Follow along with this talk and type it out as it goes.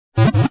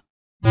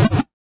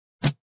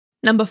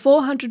Number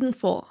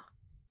 404.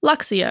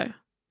 Luxio,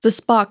 the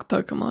Spark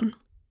Pokemon.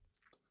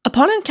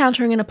 Upon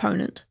encountering an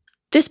opponent,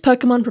 this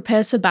Pokemon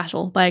prepares for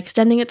battle by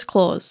extending its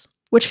claws,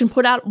 which can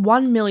put out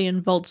 1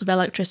 million volts of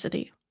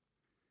electricity.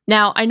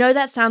 Now, I know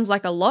that sounds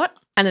like a lot,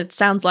 and it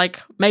sounds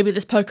like maybe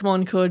this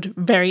Pokemon could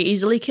very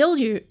easily kill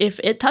you if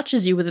it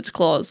touches you with its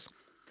claws.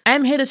 I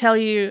am here to tell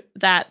you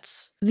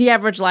that the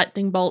average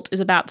lightning bolt is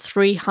about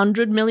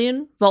 300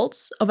 million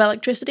volts of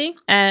electricity.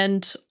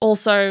 And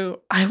also,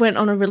 I went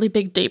on a really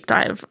big deep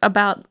dive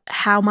about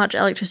how much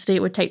electricity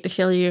it would take to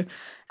kill you.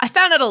 I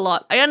found out a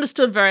lot. I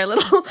understood very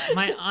little.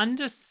 My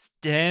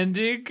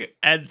understanding,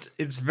 and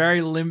it's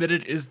very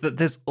limited, is that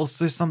there's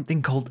also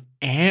something called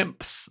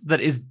amps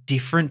that is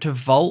different to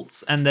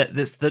volts, and that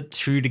it's the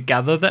two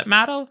together that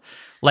matter.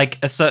 Like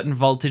a certain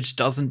voltage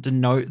doesn't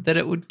denote that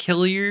it would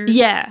kill you.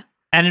 Yeah.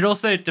 And it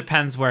also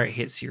depends where it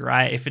hits you,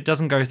 right? If it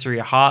doesn't go through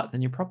your heart,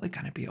 then you're probably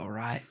going to be all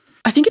right.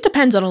 I think it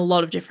depends on a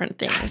lot of different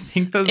things, I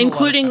think there's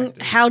including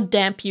how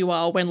damp you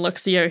are when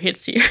Luxio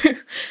hits you.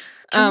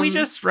 Can we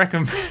just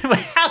recommend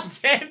how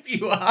damp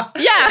you are?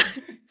 Yeah.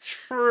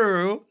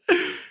 True.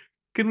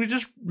 Can we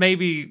just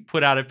maybe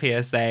put out a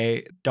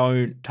PSA,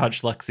 don't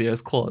touch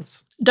Luxio's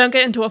claws? Don't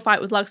get into a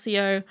fight with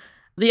Luxio.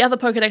 The other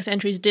Pokedex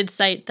entries did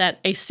state that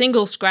a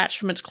single scratch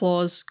from its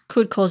claws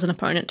could cause an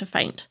opponent to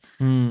faint.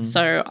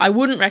 So I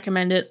wouldn't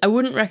recommend it. I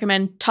wouldn't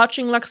recommend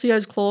touching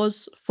Luxio's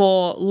claws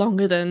for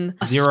longer than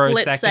a 0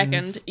 split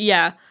seconds. second.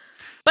 Yeah.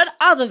 But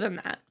other than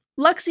that,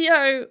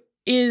 Luxio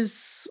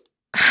is...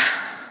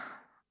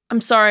 I'm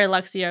sorry,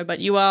 Luxio,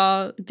 but you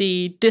are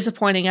the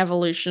disappointing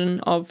evolution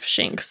of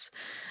Shinx.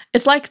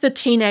 It's like the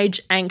teenage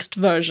angst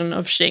version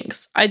of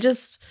Shinx.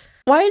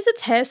 Why is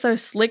its hair so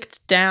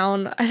slicked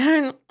down?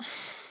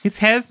 His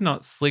hair's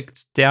not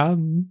slicked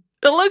down.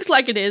 It looks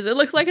like it is. It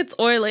looks like it's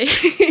oily.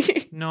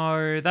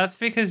 No, that's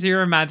because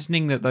you're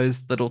imagining that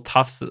those little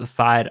tufts at the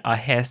side are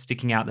hair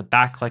sticking out the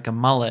back like a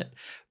mullet.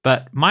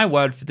 But my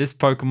word for this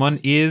Pokemon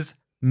is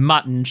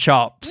mutton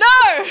chops.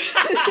 No!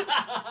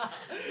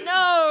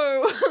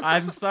 No!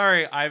 I'm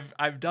sorry.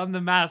 I've done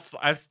the maths.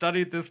 I've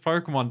studied this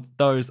Pokemon.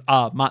 Those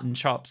are mutton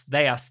chops.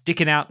 They are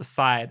sticking out the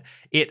side.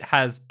 It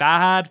has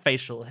bad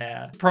facial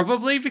hair.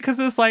 Probably because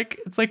it's like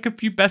a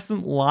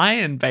pubescent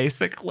lion,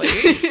 basically.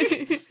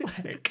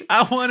 Like,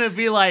 I want to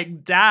be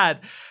like Dad.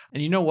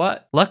 And you know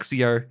what?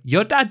 Luxio,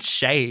 your dad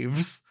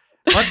shaves.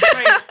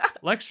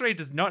 Luxray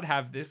does not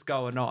have this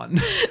going on.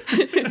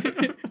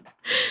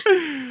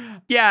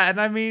 Yeah,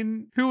 and I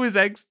mean, who is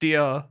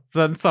X-Deer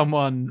than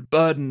someone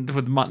burdened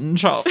with mutton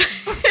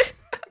chops?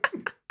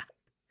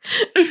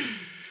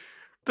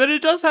 But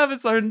it does have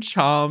its own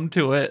charm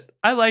to it.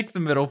 I like the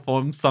middle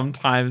form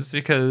sometimes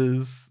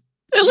because...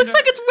 It looks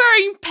like it's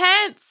wearing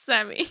pants,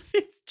 Sammy.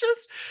 It's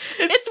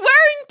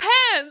wearing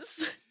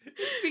pants.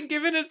 It's been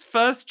given its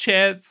first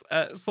chance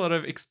at sort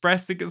of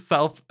expressing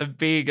itself and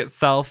being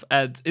itself,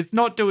 and it's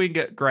not doing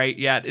it great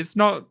yet. It's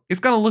going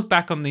to look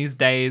back on these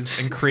days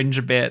and cringe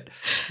a bit.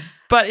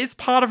 But it's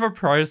part of a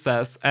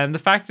process, and the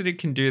fact that it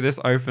can do this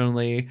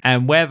openly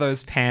and wear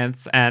those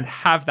pants and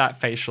have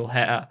that facial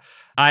hair,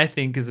 I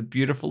think is a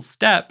beautiful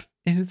step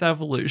in its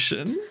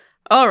evolution.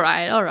 All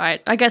right.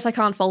 I guess I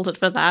can't fault it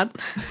for that.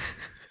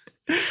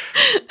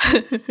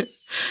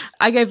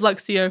 I gave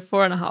Luxio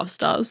 4.5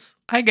 stars.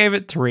 I gave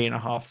it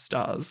 3.5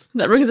 stars.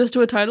 That brings us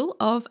to a total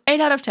of 8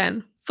 out of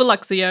 10 for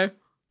Luxio.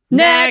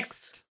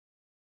 Next!